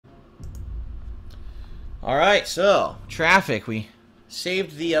Alright, so, traffic. We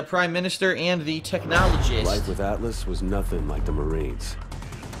saved the Prime Minister and the technologist. Life with Atlas was nothing like the Marines,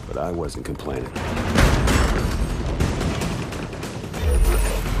 but I wasn't complaining.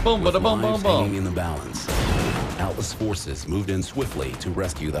 Boom, bada, boom, boom, boom. Hanging in the balance, Atlas forces moved in swiftly to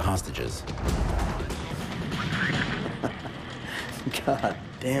rescue the hostages. God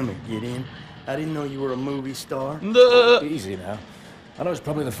damn it, Gideon. I didn't know you were a movie star. Easy now. I know it's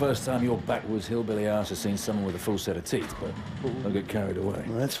probably the first time your backwoods hillbilly ass has seen someone with a full set of teeth, but don't get carried away.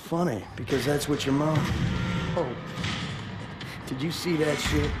 Well, that's funny, because that's what your mom... Oh. Did you see that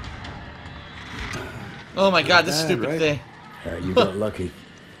shit? Oh my god, this Bad, stupid right? thing. You got lucky.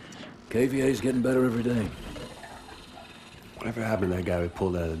 KVA's getting better every day. Whatever happened to that guy we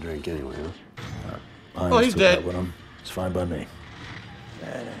pulled out of the drink anyway, huh? Oh, he's dead. With him. It's fine by me.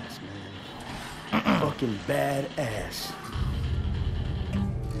 Badass, man. Fucking badass.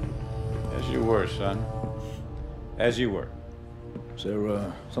 As you were, son. As you were. Is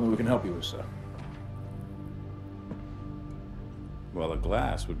there something we can help you with, sir? Well, a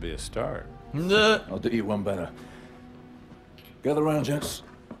glass would be a start. I'll do you one better. Gather round, gents.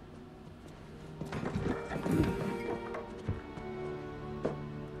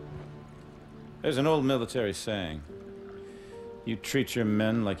 There's an old military saying. You treat your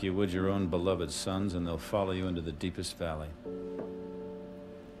men like you would your own beloved sons, and they'll follow you into the deepest valley.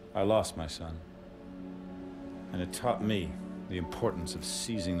 I lost my son, and it taught me the importance of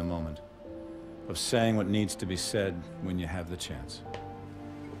seizing the moment, of saying what needs to be said when you have the chance.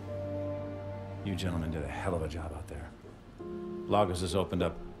 You gentlemen did a hell of a job out there. Lagos has opened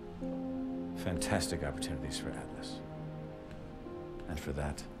up fantastic opportunities for Atlas. And for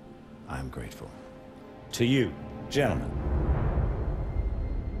that, I'm grateful. To you, gentlemen.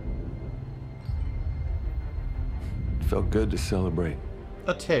 It felt good to celebrate.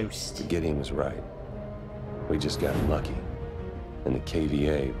 A toast. Gideon was right. We just got lucky. And the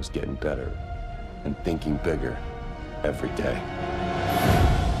KVA was getting better and thinking bigger every day.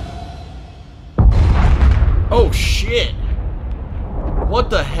 Oh shit!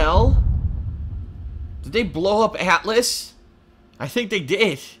 What the hell? Did they blow up Atlas? I think they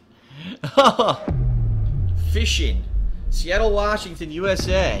did. Fishing. Seattle, Washington,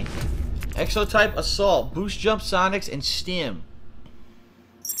 USA. Exotype Assault. Boost Jump Sonics and Stim.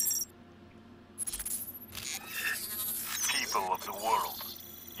 People of the world,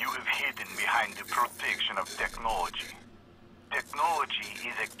 you have hidden behind the protection of technology. Technology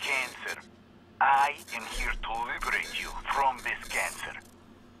is a cancer. I am here to liberate you from this cancer.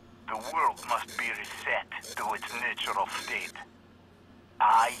 The world must be reset to its natural state.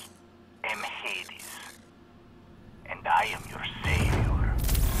 I am Hades, and I am your savior.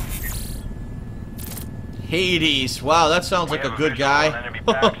 Hades. Wow, that sounds like a good guy. Enemy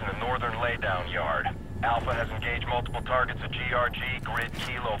packs in the northern laydown yard. Alpha has engaged multiple targets at GRG Grid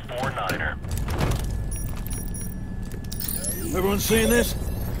Kilo 49er. Everyone seeing this?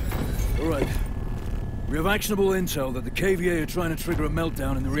 All right. We have actionable intel that the KVA are trying to trigger a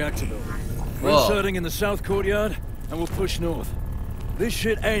meltdown in the reactor building. We're Whoa. inserting in the south courtyard, and we'll push north. This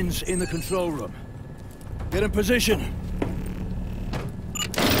shit ends in the control room. Get in position.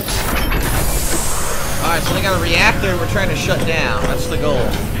 Alright, so they got a reactor we're trying to shut down. That's the goal.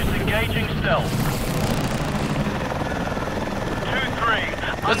 Disengaging stealth.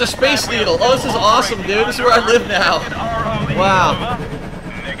 2-3. There's a space needle. Oh, this is awesome, dude. This is where I live now. Wow.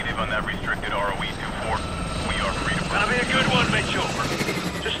 Negative on that restricted ROE 2-4. We are free to... Gonna be a good one, Mitchell.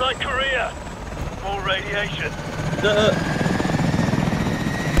 Just like Korea. More radiation. 2-4.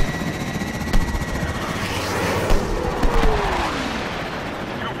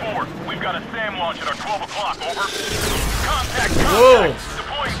 We've got a SAM launch at our 12 o'clock. Over. Contact. Whoa.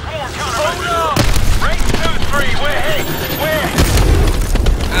 Deploying swarm counter. Hold up. Range 2-3. Where?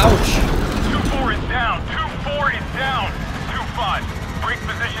 Ouch. 2-4 is down. 2-4 is down. 2-5. Break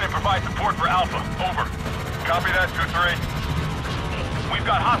position and provide support for Alpha. Over. Copy that, 2-3. We've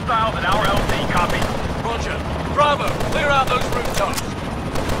got hostiles in our LZ. Copy. Roger. Bravo, clear out those rooftops.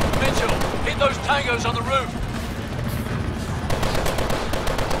 Mitchell, hit those tangos on the roof.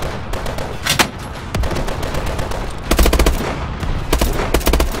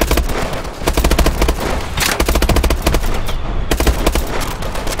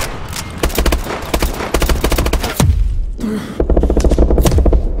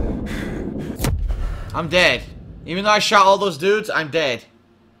 I'm dead. Even though I shot all those dudes, I'm dead.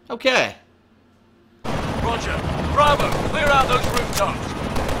 Okay. Roger. Bravo, clear out those rooftops.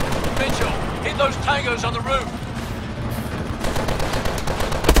 Mitchell, hit those tangos on the roof.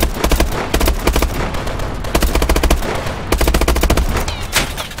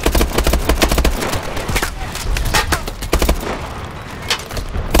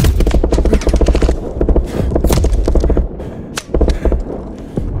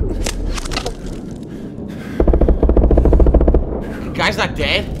 Guy's not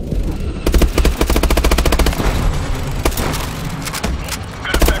dead?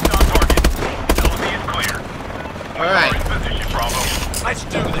 Good effect on target. LZ is clear. Alright. Position, Bravo. Let's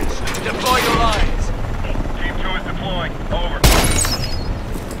do this. Deploy your lines. Team 2 is deploying. Over.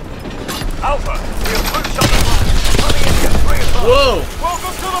 Alpha, we have pushed on the line. Coming in here, 3 o'clock. Whoa!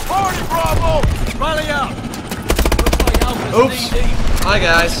 Welcome to the party, Bravo! Rally out. Looks like Alpha's Oops. DD. Hi,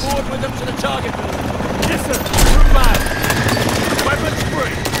 guys. Forward with them to the target building. Yes, sir. Room out. Weapons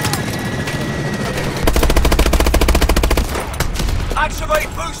free. Activate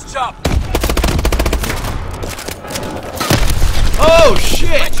boosts up. Oh,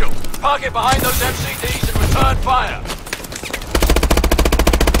 shit! Mitchell, park it behind those MCDs and return fire.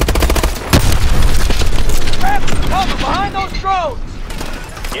 Cover behind those drones.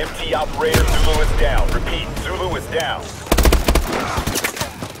 MT operator Zulu is down. Repeat, Zulu is down.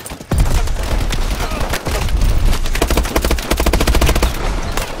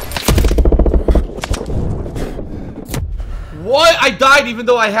 What? I died even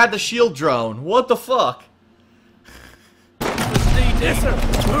though I had the shield drone. What the fuck? Yes, sir.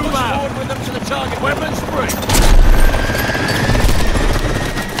 Move forward with them to the target. Weapons free.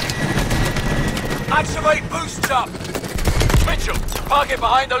 Activate boosts up. Mitchell, park it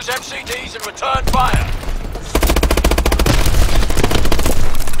behind those MCDs and return fire.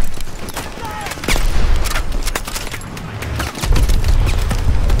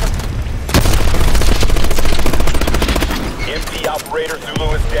 MT operator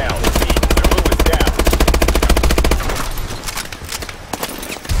Zulu is down. Repeat, Zulu is down.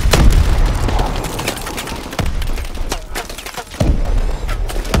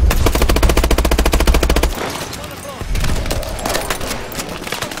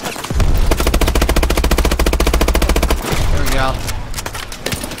 There we go.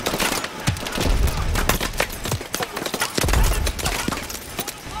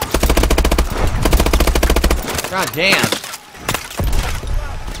 God damn.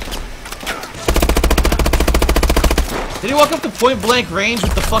 Did he walk up to point blank range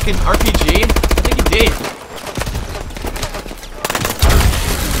with the fucking RPG? I think he did.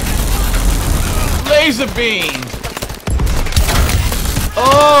 Laser beam!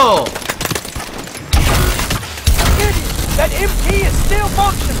 Oh! That MP is still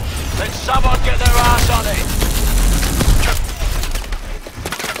functional. Let someone get their ass on it.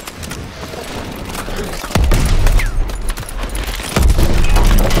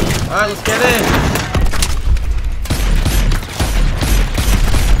 Alright, let's get in.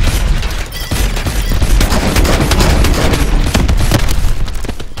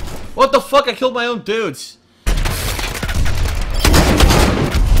 What the fuck? I killed my own dudes.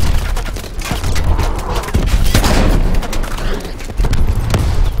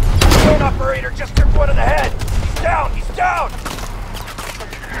 Drone operator just took one in the head. He's down. He's down.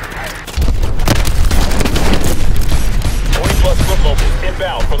 20+ foot mobiles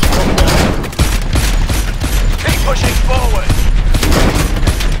inbound from the northwest. Keep pushing forward.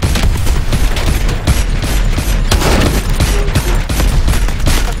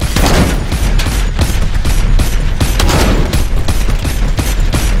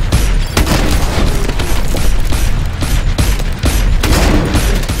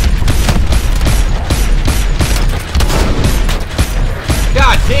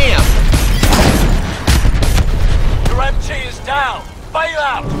 God damn! Your MT is down. Bail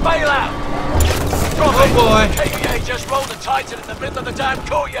out. Bail out. Drop Oh it. boy. KVA just rolled a Titan in the middle of the damn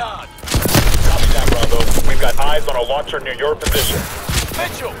courtyard. Copy that, Bravo. We've got eyes on a launcher near your position.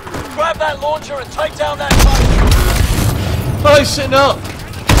 Mitchell, grab that launcher and take down that Titan. Oh, he's sitting up.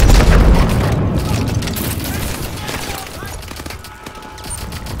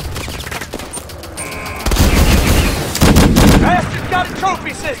 Bastards got a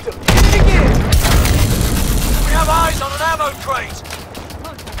trophy system. Hit it again. We have eyes on an ammo crate.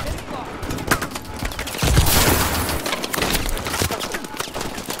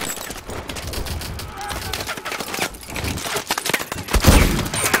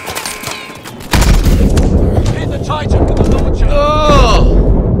 Hit the Titan with the launcher. Oh!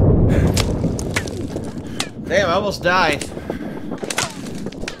 Damn, I almost died.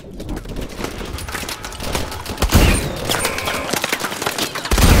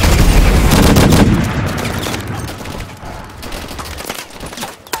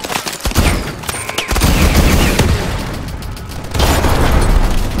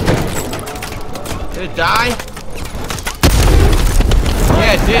 Did it die?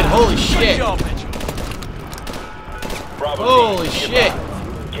 Yeah, it did. Holy Good shit. job, Mitchell. Bravo. Holy team, shit.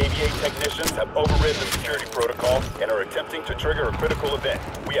 KVA technicians have overridden the security protocol and are attempting to trigger a critical event.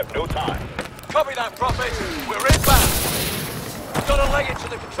 We have no time. Copy that, Prophet. We're inbound. Got a leg into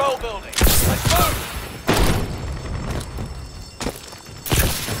the control building. Let's move!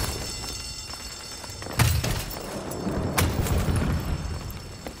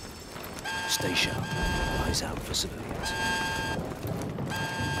 Stay sharp. Eyes out for civilians.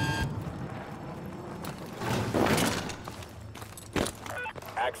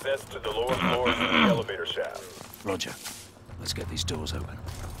 Access to the lower floors of the elevator shaft. Roger. Let's get these doors open.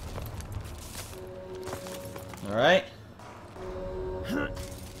 Alright. One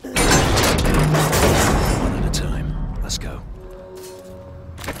at a time. Let's go.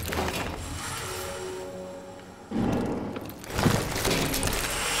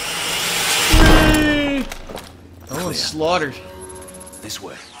 Oh, slaughtered. This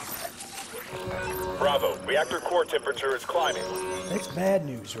way. Bravo. Reactor core temperature is climbing. That's bad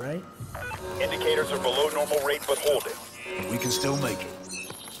news, right? Indicators are below normal rate but holding. We can still make it.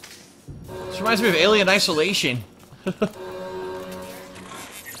 This reminds me of Alien Isolation.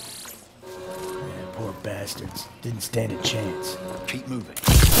 Poor bastards. Didn't stand a chance. Keep moving.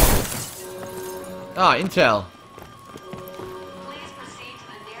 Ah, intel.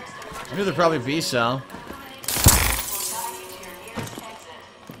 I knew there'd probably be some.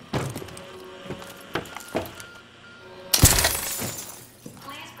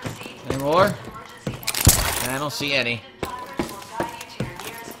 Any more? I don't see any.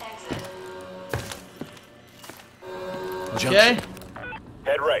 Okay.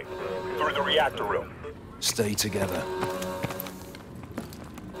 Head right. Through the reactor room. Stay together.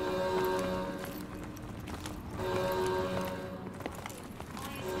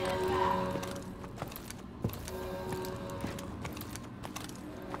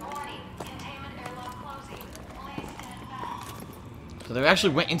 So they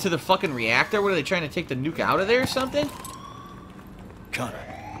actually went into the fucking reactor? What, are they trying to take the nuke out of there or something? Connor,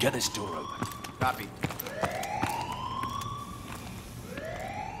 get this door open. Copy.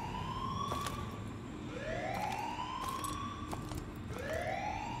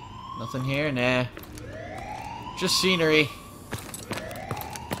 Nothing here? Nah. Just scenery.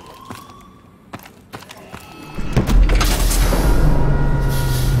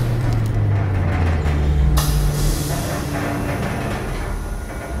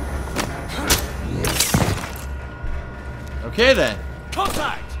 Okay then.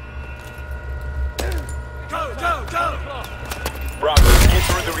 Contact! Go, go, go! Bravo. Get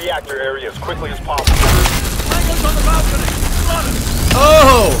through the reactor area as quickly as possible. Tango's on the balcony! Run it!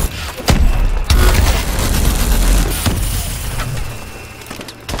 Oh!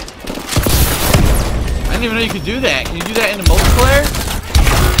 I didn't even know you could do that. Can you do that in the multiplayer?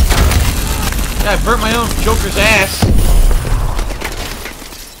 Yeah, I burnt my own Joker's ass.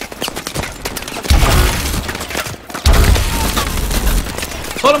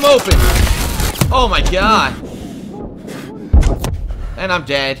 Put him open! Oh my god! And I'm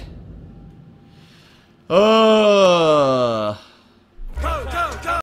dead.